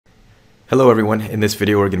Hello everyone, in this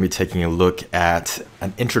video we're going to be taking a look at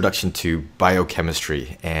an introduction to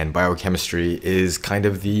biochemistry, and biochemistry is kind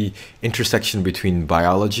of the intersection between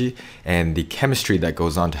biology and the chemistry that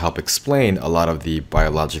goes on to help explain a lot of the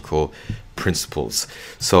biological principles.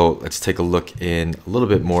 So let's take a look in a little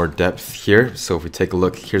bit more depth here. So if we take a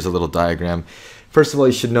look, here's a little diagram. First of all,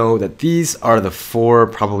 you should know that these are the four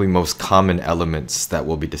probably most common elements that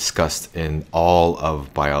will be discussed in all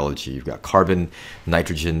of biology. You've got carbon,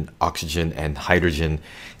 nitrogen, oxygen, and hydrogen.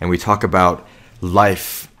 And we talk about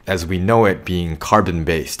life as we know it being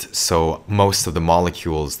carbon-based. So most of the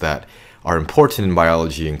molecules that are important in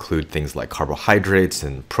biology include things like carbohydrates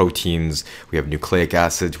and proteins. We have nucleic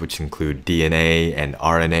acids, which include DNA and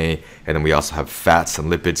RNA, and then we also have fats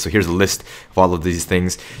and lipids. So here's a list of all of these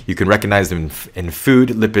things. You can recognize them in food.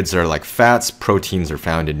 Lipids are like fats. Proteins are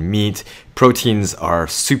found in meat. Proteins are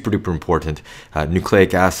super duper important.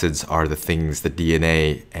 Nucleic acids are the things, the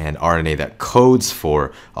DNA and RNA that codes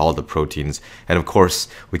for all the proteins. And of course,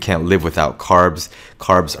 we can't live without carbs.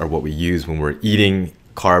 Carbs are what we use when we're eating.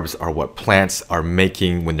 Carbs are what plants are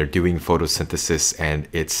making when they're doing photosynthesis, and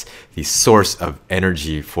it's the source of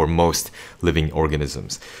energy for most living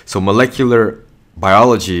organisms. So molecular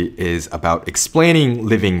biology is about explaining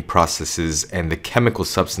living processes and the chemical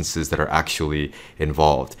substances that are actually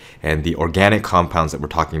involved. And the organic compounds that we're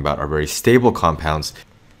talking about are very stable compounds.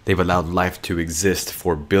 They've allowed life to exist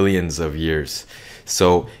for billions of years.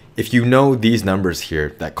 So if you know these numbers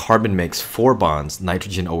here, that carbon makes 4 bonds,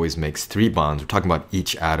 nitrogen always makes 3 bonds. We're talking about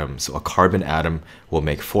each atom. So a carbon atom will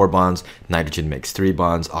make 4 bonds, nitrogen makes 3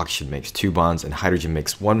 bonds, oxygen makes 2 bonds, and hydrogen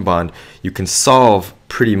makes 1 bond. You can solve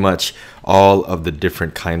pretty much all of the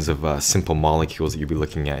different kinds of simple molecules that you'll be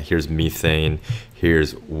looking at. Here's methane,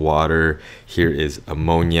 here's water, here is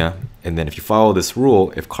ammonia. And then if you follow this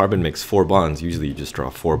rule, if carbon makes 4 bonds, usually you just draw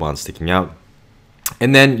 4 bonds sticking out.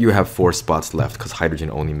 And then you have 4 spots left because hydrogen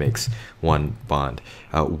only makes 1 bond.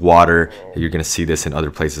 Water, you're going to see this in other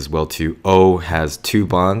places as well too. O has 2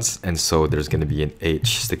 bonds, and so there's going to be an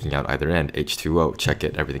H sticking out either end, H2O. Check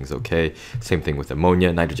it, everything's okay. Same thing with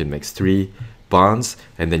ammonia. Nitrogen makes 3 bonds,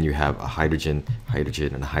 and then you have a hydrogen,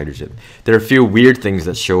 hydrogen, and a hydrogen. There are a few weird things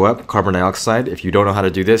that show up. Carbon dioxide, if you don't know how to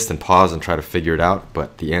do this, then pause and try to figure it out.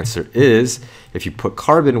 But the answer is, if you put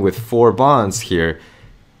carbon with 4 bonds here,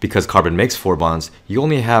 because carbon makes 4 bonds, you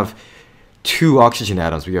only have 2 oxygen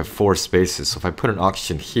atoms. We have 4 spaces. So if I put an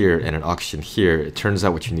oxygen here and an oxygen here, it turns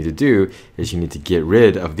out what you need to do is you need to get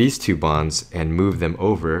rid of these 2 bonds and move them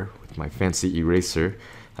over with my fancy eraser.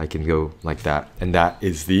 I can go like that. And that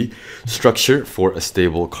is the structure for a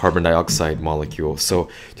stable carbon dioxide molecule. So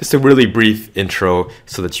just a really brief intro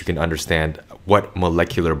so that you can understand what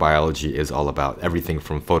molecular biology is all about. Everything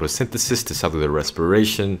from photosynthesis to cellular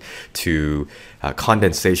respiration to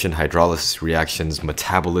condensation, hydrolysis reactions,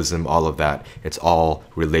 metabolism, all of that. It's all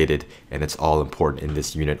related and it's all important in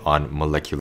this unit on molecular